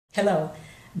Hello,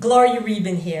 Gloria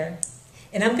Reben here,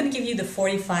 and I'm going to give you the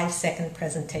 45-second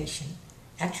presentation.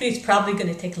 Actually, it's probably going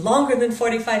to take longer than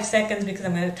 45 seconds because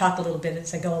I'm going to talk a little bit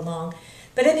as I go along.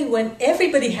 But anyway,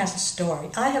 everybody has a story.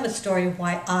 I have a story of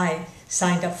why I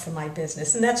signed up for my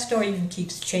business, and that story even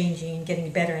keeps changing and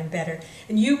getting better and better.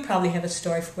 And you probably have a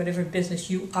story for whatever business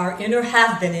you are in or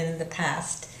have been in the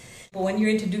past. But when you're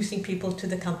introducing people to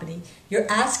the company,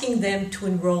 you're asking them to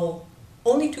enroll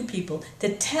only two people,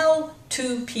 to tell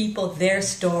two people their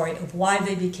story of why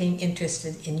they became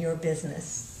interested in your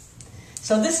business.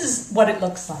 So this is what it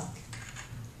looks like.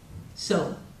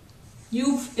 So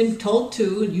you've enrolled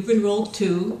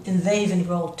two, and they've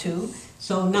enrolled two.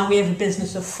 So now we have a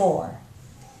business of 4.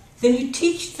 Then you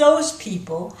teach those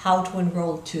people how to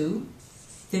enroll 2.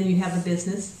 Then you have a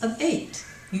business of 8.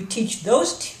 You teach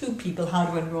those 2 people how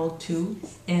to enroll 2,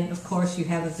 and of course you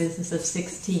have a business of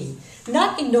 16.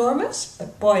 Not enormous,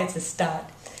 but boy, it's a start.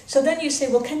 So then you say,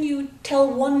 well, can you tell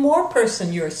one more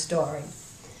person your story?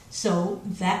 So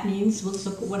that means let's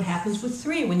look at what happens with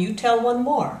 3 when you tell one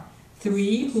more.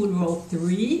 3 who enroll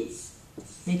 3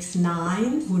 makes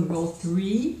 9, who enroll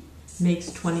 3 makes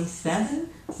 27,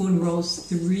 who enrolls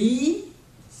 3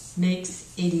 makes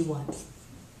 81.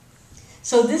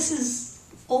 So this is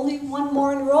only one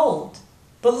more enrolled.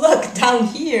 But look, down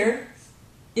here,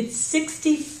 it's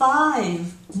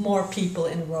 65 more people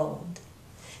enrolled.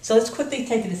 So let's quickly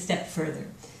take it a step further.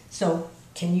 So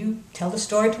can you tell the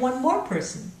story to one more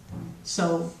person?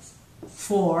 So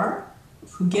 4,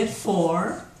 who get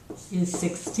 4 is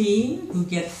 16, who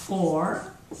get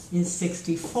 4 is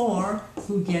 64,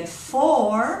 who get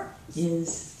 4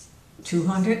 is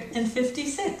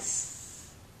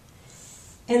 256.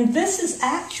 And this is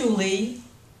actually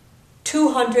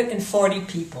 240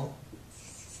 people.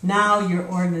 Now your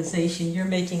organization, you're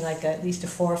making like at least a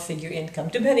 4-figure income,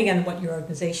 depending on what your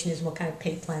organization is and what kind of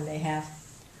pay plan they have.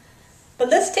 But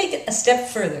let's take it a step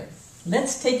further.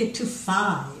 Let's take it to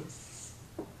 5.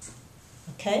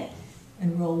 Okay?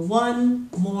 Enroll one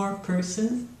more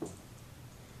person.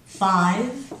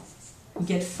 5, who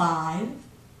get 5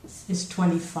 is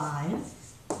 25.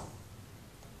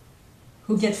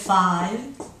 Who get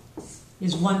 5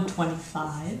 is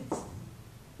 125.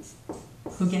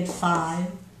 Who get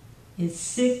 5 is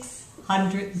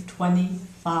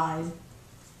 625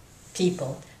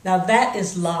 people. Now that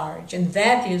is large, and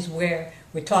that is where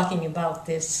we're talking about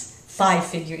this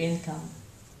 5-figure income.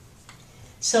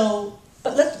 So,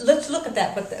 but let's look at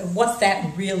that, what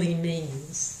that really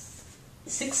means.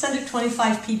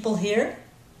 625 people here,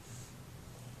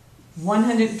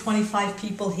 125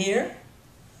 people here,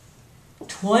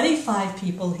 25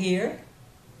 people here,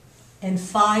 and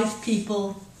 5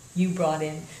 people you brought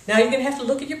in. Now you're going to have to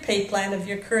look at your pay plan of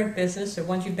your current business or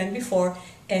ones you've been before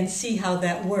and see how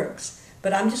that works.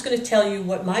 But I'm just going to tell you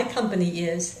what my company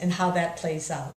is and how that plays out.